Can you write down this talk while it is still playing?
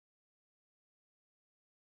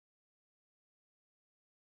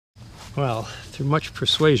Well, through much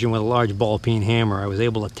persuasion with a large ball-peen hammer, I was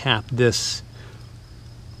able to tap this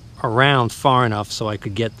around far enough so I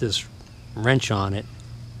could get this wrench on it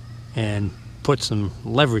and put some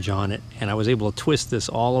leverage on it, and I was able to twist this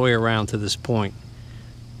all the way around to this point.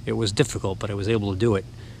 It was difficult, but I was able to do it.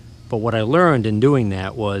 But what I learned in doing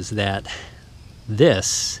that was that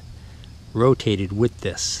this rotated with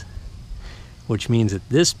this, which means that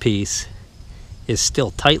this piece is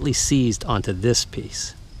still tightly seized onto this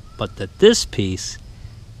piece, but that this piece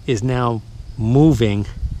is now moving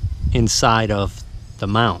inside of the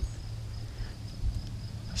mount.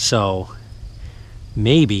 So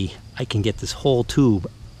maybe I can get this whole tube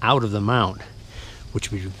out of the mount,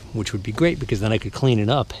 which would be great, because then I could clean it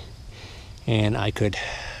up and I could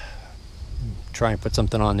try and put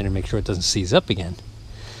something on there to make sure it doesn't seize up again.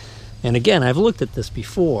 And again, I've looked at this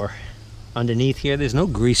before. Underneath here, there's no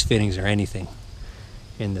grease fittings or anything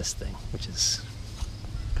in this thing, which is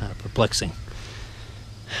kind of perplexing.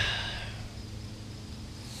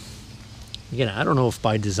 Again, I don't know if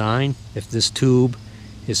by design, if this tube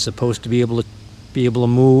is supposed to be able to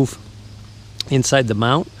move inside the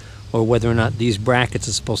mount, or whether or not these brackets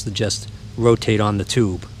are supposed to just rotate on the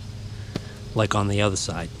tube like on the other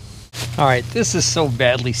side. All right, this is so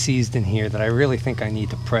badly seized in here that I really think I need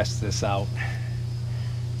to press this out.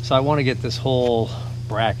 So I want to get this whole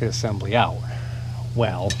bracket assembly out.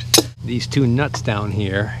 Well, these two nuts down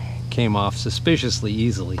here came off suspiciously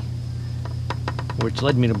easily, which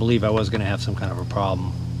led me to believe I was going to have some kind of a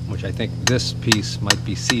problem, which I think this piece might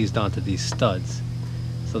be seized onto these studs.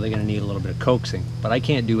 So they're going to need a little bit of coaxing. But I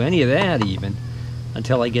can't do any of that even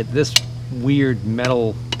until I get this weird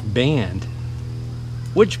metal band,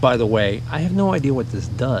 which, by the way, I have no idea what this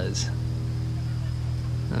does.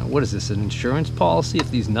 What is this, an insurance policy if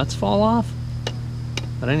these nuts fall off?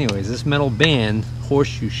 But anyways, this metal band,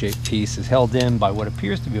 horseshoe-shaped piece, is held in by what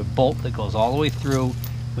appears to be a bolt that goes all the way through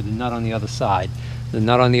with the nut on the other side. The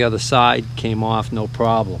nut on the other side came off no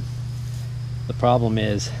problem. The problem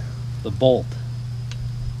is the bolt.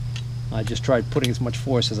 I just tried putting as much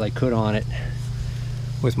force as I could on it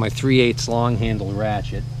with my 3/8 long handle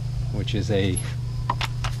ratchet, which is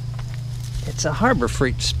it's a Harbor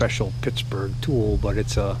Freight special Pittsburgh tool, but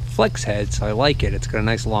it's a flex head, so I like it. It's got a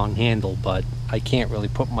nice long handle, but I can't really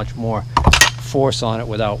put much more force on it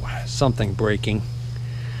without something breaking.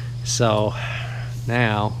 So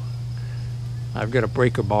now I've got a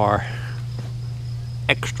breaker bar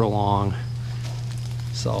extra long.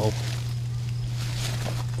 So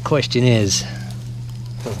the question is,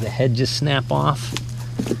 does the head just snap off,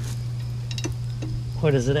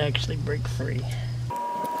 or does it actually break free?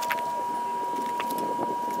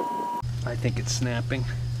 I think it's snapping.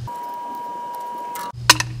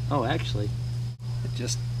 Oh, actually, it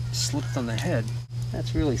just slipped on the head.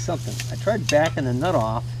 That's really something. I tried backing the nut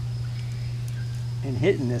off and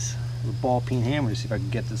hitting this with a ball-peen hammer to see if I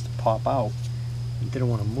could get this to pop out. It didn't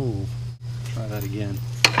want to move. Try that again.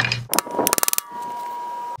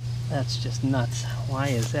 That's just nuts. Why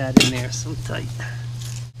is that in there so tight?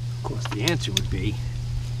 Of course, the answer would be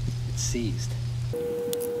it's seized.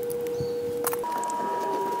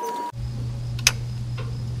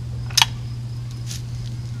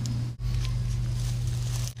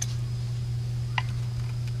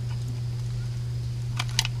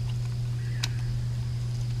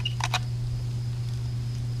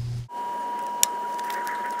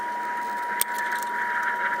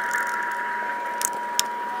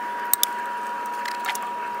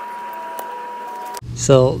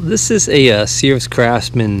 So this is a Sears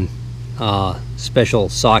Craftsman special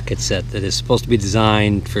socket set that is supposed to be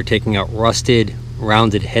designed for taking out rusted,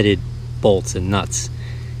 rounded headed bolts and nuts.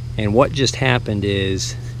 And what just happened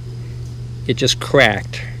is it just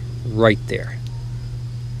cracked right there.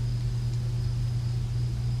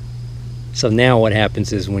 So now what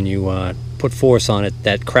happens is when you put force on it,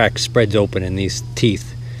 that crack spreads open and these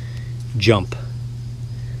teeth jump.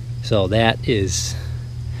 So that is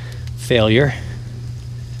failure.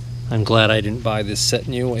 I'm glad I didn't buy this set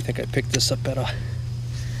new. I think I picked this up at I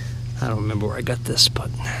don't remember where I got this, but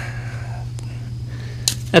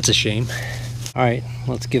that's a shame. All right,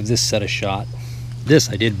 let's give this set a shot. This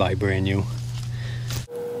I did buy brand new.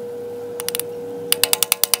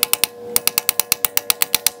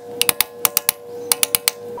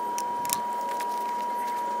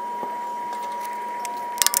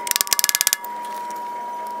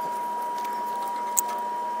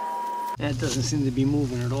 That doesn't seem to be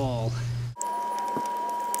moving at all.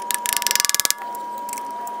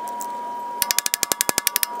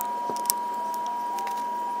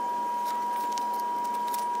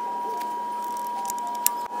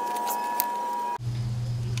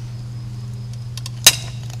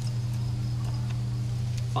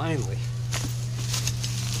 Finally.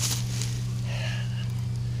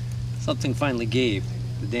 Something finally gave.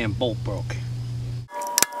 The damn bolt broke.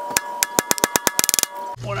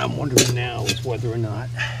 What I'm wondering now is whether or not,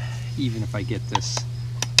 even if I get this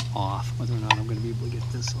off, whether or not I'm going to be able to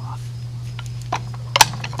get this off.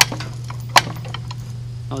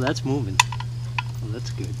 Oh, that's moving. Oh, that's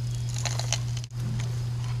good.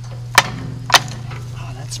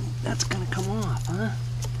 Oh, that's going to come off, huh?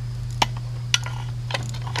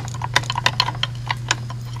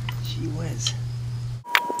 Gee whiz.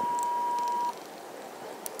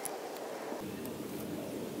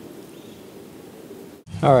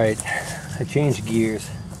 All right, I changed gears.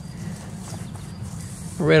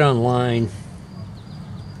 I read online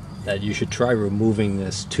that you should try removing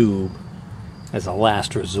this tube as a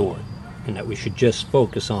last resort, and that we should just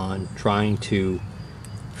focus on trying to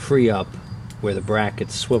free up where the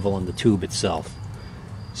brackets swivel on the tube itself.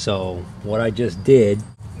 So what I just did,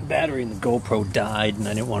 the battery in the GoPro died and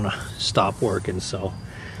I didn't want to stop working, so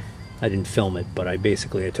I didn't film it, but I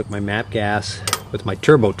took my MAP gas with my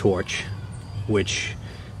turbo torch, which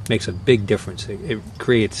makes a big difference. It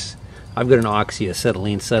creates, I've got an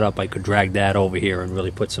oxyacetylene setup. I could drag that over here and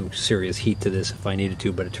really put some serious heat to this if I needed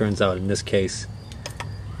to, but it turns out in this case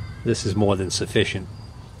this is more than sufficient.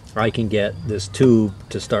 I can get this tube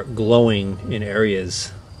to start glowing in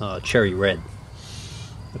areas cherry red.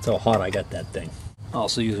 That's how hot I got that thing. I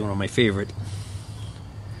also use one of my favorite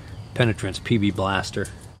penetrants, PB Blaster,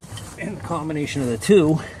 and the combination of the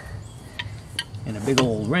two and a big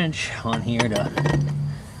old wrench on here to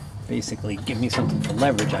basically give me something for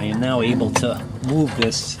leverage. I am now able to move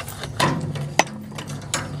this.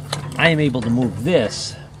 I am able to move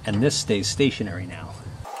this, and this stays stationary now.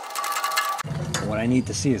 What I need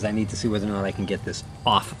to see is whether or not I can get this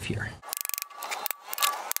off of here.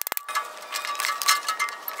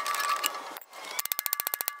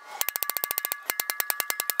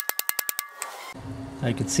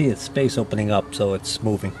 I can see its space opening up, so it's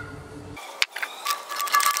moving.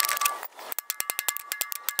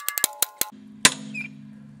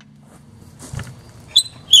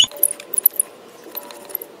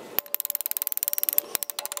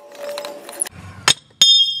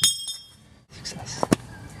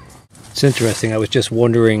 It's interesting, I was just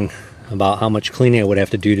wondering about how much cleaning I would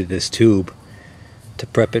have to do to this tube to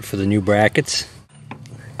prep it for the new brackets.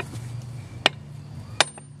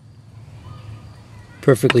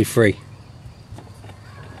 Perfectly free.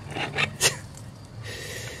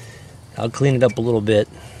 I'll clean it up a little bit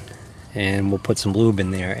and we'll put some lube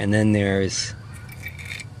in there, and then there's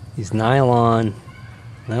these nylon,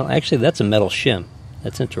 well actually that's a metal shim.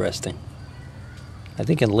 That's interesting. I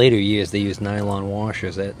think in later years they use nylon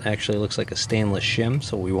washers. That actually looks like a stainless shim,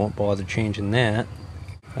 so we won't bother changing that.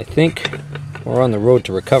 I think we're on the road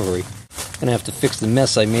to recovery. Gonna have to fix the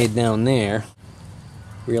mess I made down there.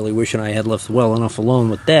 Really wishing I had left well enough alone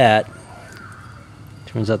with that.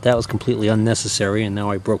 Turns out that was completely unnecessary, and now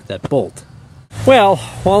I broke that bolt. Well,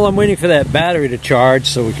 while I'm waiting for that battery to charge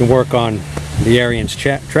so we can work on the Arian's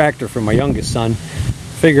tractor for my youngest son,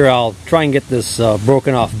 figure I'll try and get this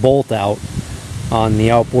broken off bolt out on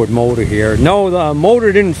the outboard motor here. No, the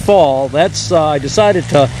motor didn't fall. That's I decided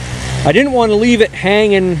to, I didn't want to leave it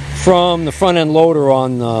hanging from the front end loader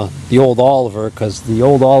on the old Oliver, because the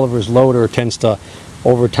old Oliver's loader tends to,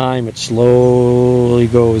 over time, it slowly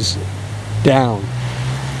goes down.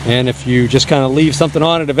 And if you just kind of leave something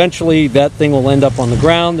on it, eventually that thing will end up on the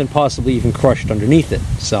ground and possibly even crushed underneath it.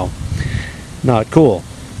 So, not cool.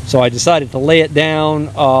 So I decided to lay it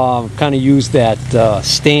down, kind of use that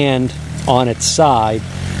stand on its side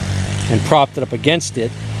and propped it up against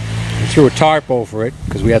it and threw a tarp over it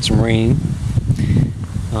because we had some rain.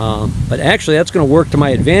 But actually that's going to work to my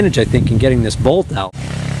advantage, I think, in getting this bolt out.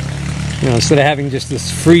 You know, instead of having just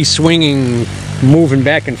this free swinging, moving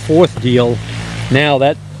back and forth deal, now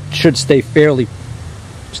that should stay fairly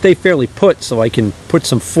put, so I can put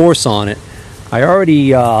some force on it. I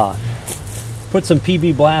already put some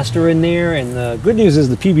PB Blaster in there, and the good news is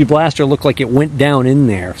the PB Blaster looked like it went down in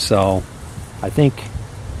there, so I think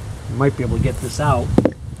I might be able to get this out.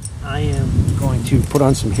 I am going to put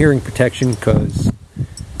on some hearing protection because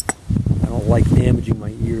I don't like damaging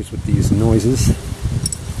my ears with these noises.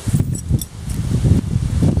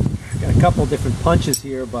 Got a couple different punches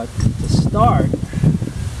here, but to start,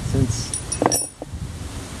 since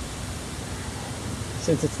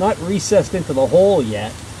it's not recessed into the hole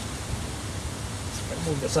yet, let's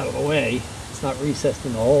move this out of the way, it's not recessed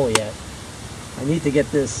in the hole yet, I need to get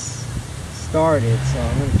this started, so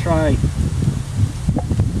I'm going to try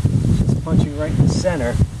just punching right in the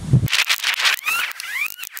center.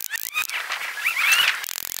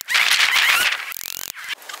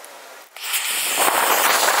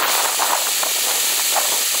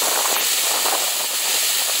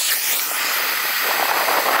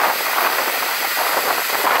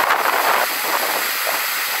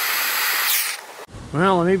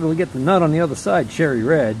 Well, maybe we'll get the nut on the other side cherry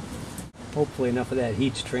red. Hopefully enough of that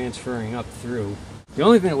heat's transferring up through. The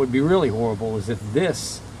only thing that would be really horrible is if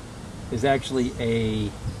this is actually a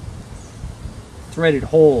threaded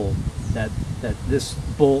hole that this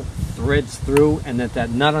bolt threads through, and that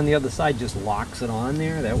nut on the other side just locks it on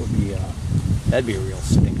there. That would be that'd be a real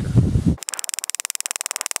stinker.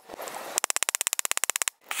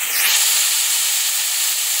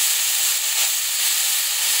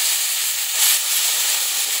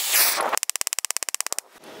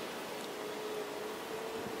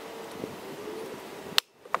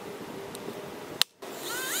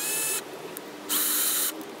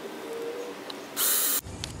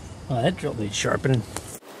 Oh, that drill needs sharpening.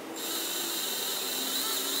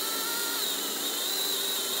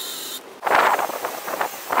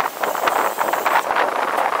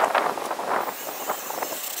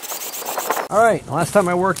 Alright, last time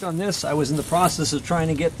I worked on this, I was in the process of trying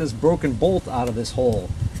to get this broken bolt out of this hole.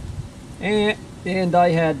 And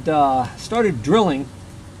I had started drilling,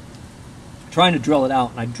 trying to drill it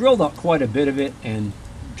out. And I drilled out quite a bit of it and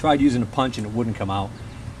tried using a punch and it wouldn't come out.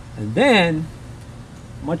 And then,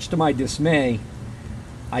 much to my dismay,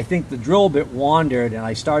 I think the drill bit wandered and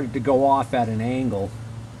I started to go off at an angle,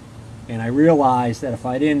 and I realized that if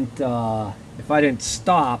I didn't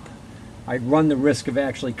stop, I'd run the risk of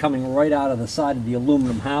actually coming right out of the side of the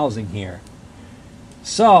aluminum housing here.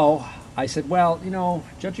 So I said, well, you know,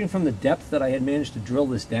 judging from the depth that I had managed to drill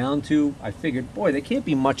this down to, I figured, boy, there can't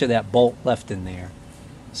be much of that bolt left in there.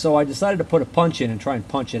 So I decided to put a punch in and try and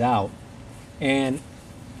punch it out. And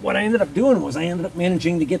what I ended up doing was I ended up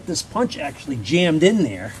managing to get this punch actually jammed in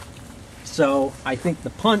there. So I think the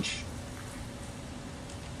punch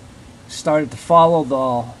started to follow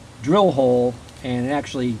the drill hole and it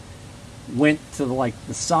actually went to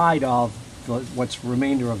the side of what's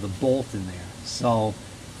remainder of the bolt in there. So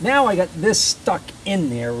now I got this stuck in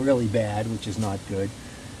there really bad, which is not good.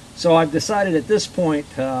 So I've decided at this point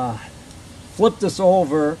to flip this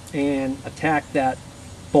over and attack that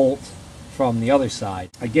bolt from the other side.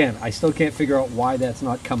 Again, I still can't figure out why that's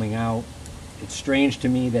not coming out. It's strange to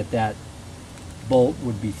me that that bolt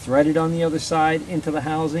would be threaded on the other side into the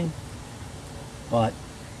housing, but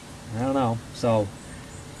I don't know. So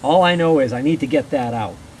all I know is I need to get that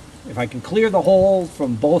out. If I can clear the hole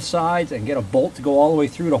from both sides and get a bolt to go all the way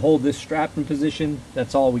through to hold this strap in position,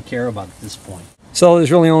 that's all we care about at this point. So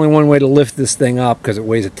there's really only one way to lift this thing up because it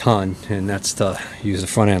weighs a ton, and that's to use the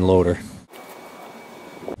front end loader.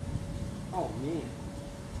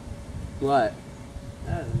 What?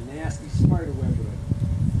 That is a nasty spider web with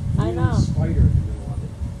a spider in the middle of it.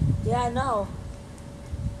 Yeah, I know.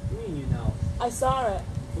 What do you mean you know? I saw it.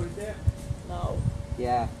 Put it there? No.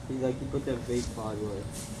 Yeah, you put that vape pod with it.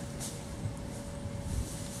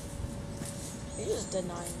 You just denying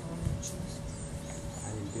no mentions. I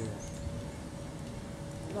didn't do that.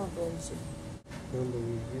 I don't believe you. I don't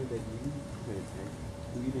believe you that you put it there.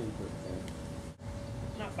 You didn't put it there.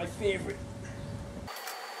 Not my favorite.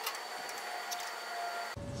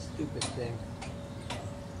 Stupid thing.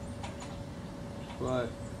 What?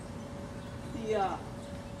 The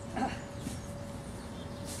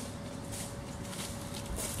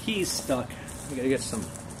key's stuck. I gotta get some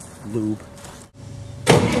lube.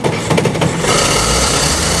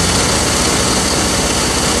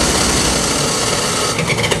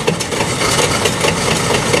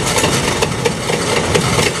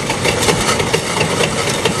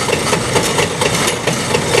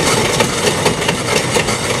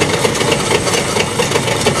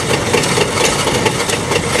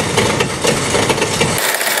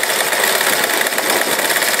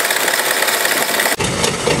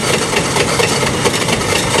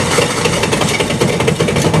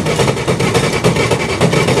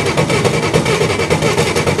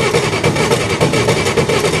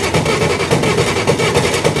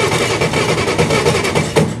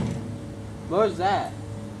 Where's that?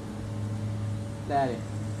 Daddy.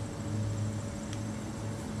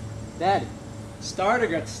 Daddy. Starter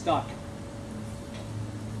got stuck.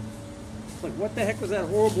 It's like, what the heck was that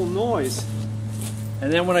horrible noise?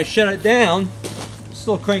 And then when I shut it down, it's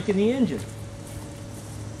still cranking the engine.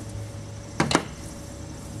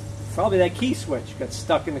 Probably that key switch got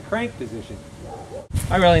stuck in the crank position.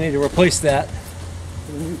 I really need to replace that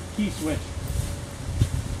with a new key switch.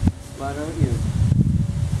 Why don't you?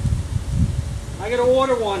 I gotta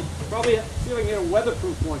order one. Probably see if I can get a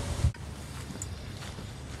weatherproof one.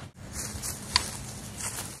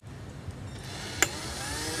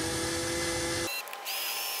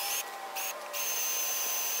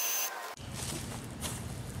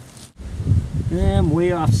 Yeah, I'm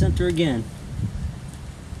way off center again.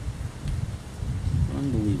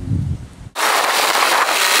 Unbelievable.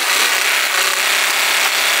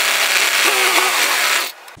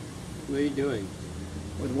 What are you doing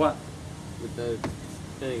With what? with the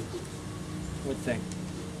thing? What thing?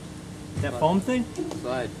 That foam thing?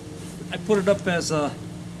 Slide. I put it up as a,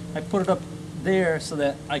 I put it up there so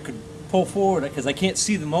that I could pull forward because I can't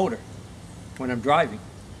see the motor when I'm driving.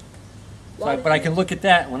 So but I can look at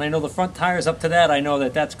that. When I know the front tire's up to that, I know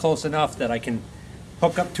that that's close enough that I can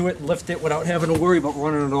hook up to it and lift it without having to worry about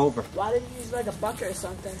running it over. Why didn't you use like a bucket or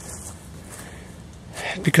something?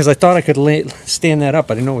 Because I thought I could stand that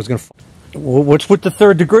up. I didn't know it was going to. What's with the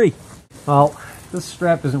 3rd degree? Well, this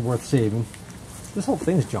strap isn't worth saving. This whole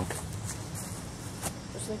thing's junk.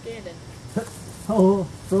 Just like Aiden. Oh,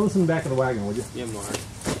 throw this in the back of the wagon, would you? Yeah, Mark.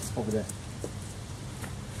 Over there.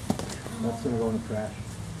 That's going to go in the trash.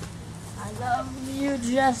 I love you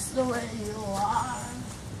just the way you are.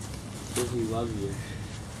 Does he love you?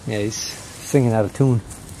 Yeah, he's singing out of tune.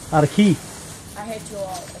 Out of key. I hate you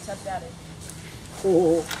all, except Daddy.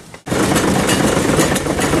 Oh.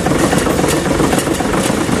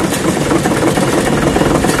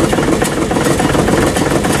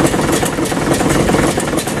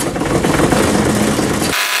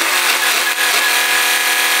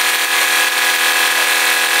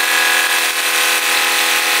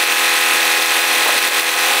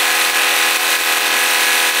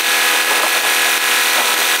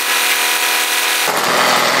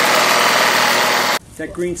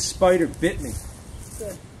 That green spider bit me.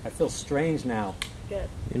 Good. I feel strange now. Good.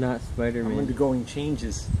 You're not Spider-Man. I'm undergoing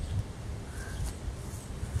changes.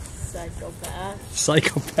 Psychopath.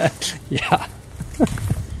 Psychopath. Yeah.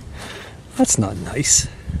 That's not nice.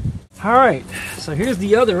 All right, so here's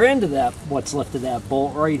the other end of that, what's left of that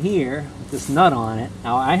bolt right here, with this nut on it.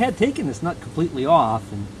 Now, I had taken this nut completely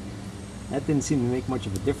off, and that didn't seem to make much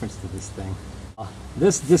of a difference to this thing.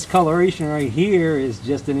 This discoloration right here is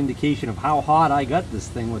just an indication of how hot I got this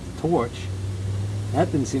thing with the torch.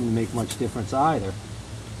 That didn't seem to make much difference either.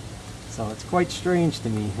 So it's quite strange to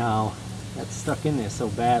me how that's stuck in there so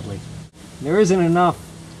badly. There isn't enough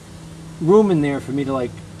room in there for me to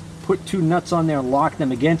like put 2 nuts on there and lock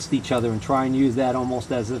them against each other and try and use that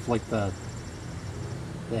almost as if like the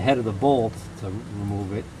head of the bolt to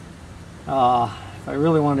remove it. If I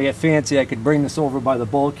really wanted to get fancy, I could bring this over by the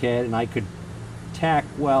bulkhead and I could tack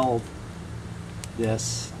weld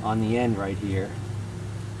this on the end right here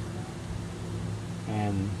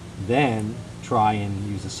and then try and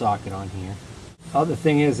use a socket on here. Other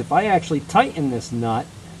thing is, if I actually tighten this nut,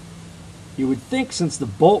 you would think since the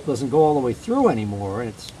bolt doesn't go all the way through anymore and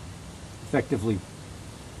it's effectively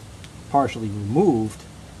partially removed,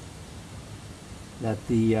 that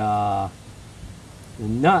the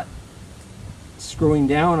nut screwing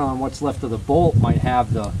down on what's left of the bolt might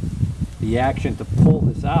have the action to pull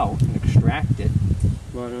this out and extract it.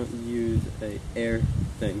 Why don't you use a air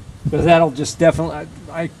thing? Because that'll just definitely,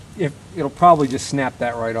 it'll probably just snap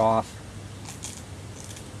that right off.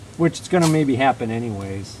 Which is going to maybe happen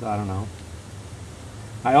anyways, I don't know.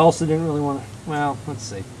 I also didn't really want to, well, let's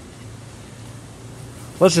see.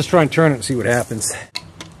 Let's just try and turn it and see what happens.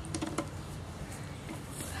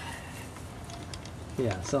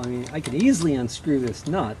 Yeah, so I mean, I could easily unscrew this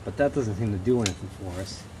nut, but that doesn't seem to do anything for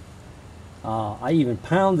us. I even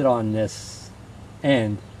pounded on this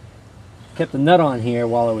end, kept the nut on here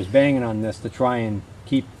while I was banging on this to try and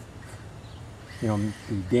keep, you know,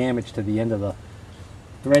 the damage to the end of the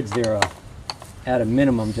threads there at a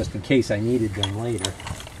minimum, just in case I needed them later.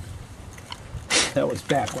 That was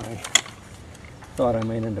back when I thought I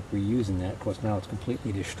might end up reusing that. Of course, now it's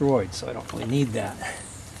completely destroyed, so I don't really need that.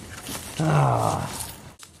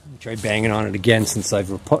 Tried banging on it again since I've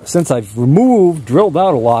drilled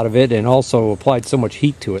out a lot of it and also applied so much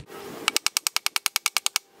heat to it.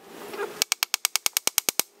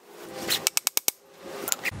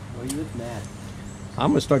 Why you look mad?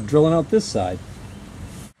 I'm gonna start drilling out this side.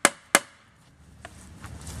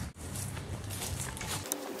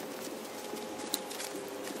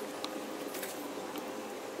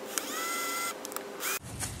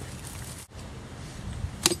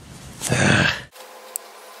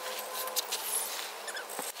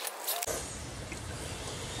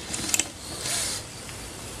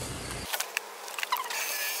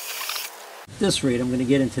 At this rate, I'm going to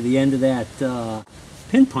get into the end of that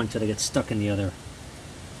pin punch that I got stuck in the other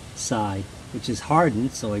side, which is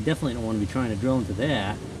hardened, so I definitely don't want to be trying to drill into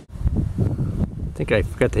that. I think I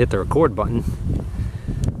forgot to hit the record button,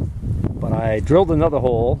 but I drilled another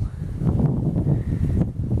hole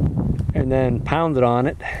and then pounded on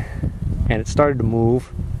it, and it started to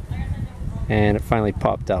move, and it finally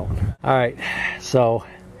popped out. Alright, so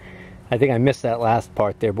I think I missed that last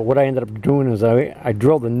part there, but what I ended up doing was I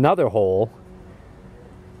drilled another hole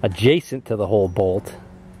adjacent to the hole bolt.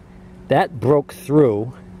 That broke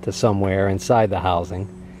through, to somewhere inside the housing.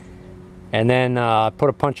 And then put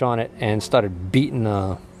a punch on it and started beating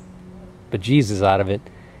the bejesus out of it.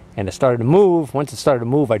 And it started to move. Once it started to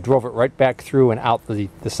move, I drove it right back through and out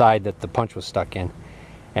the side that the punch was stuck in.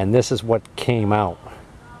 And this is what came out.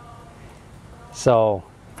 So,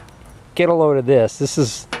 get a load of this. This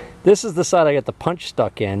is the side I got the punch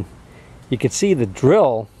stuck in. You can see the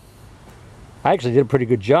drill. I actually did a pretty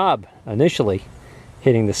good job initially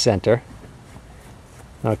hitting the center.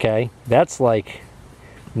 Okay, that's like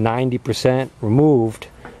 90% removed,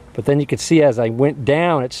 but then you can see as I went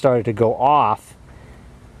down it started to go off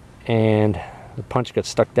and the punch got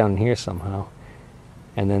stuck down here somehow.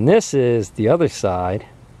 And then this is the other side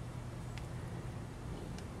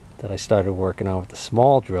that I started working on with the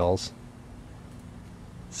small drills.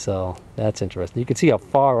 So that's interesting. You can see how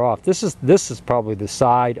far off this is probably the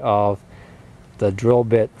side of the drill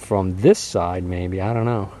bit from this side, maybe, I don't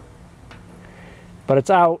know. But it's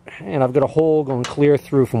out, and I've got a hole going clear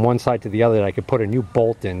through from one side to the other that I could put a new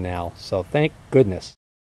bolt in now. So thank goodness.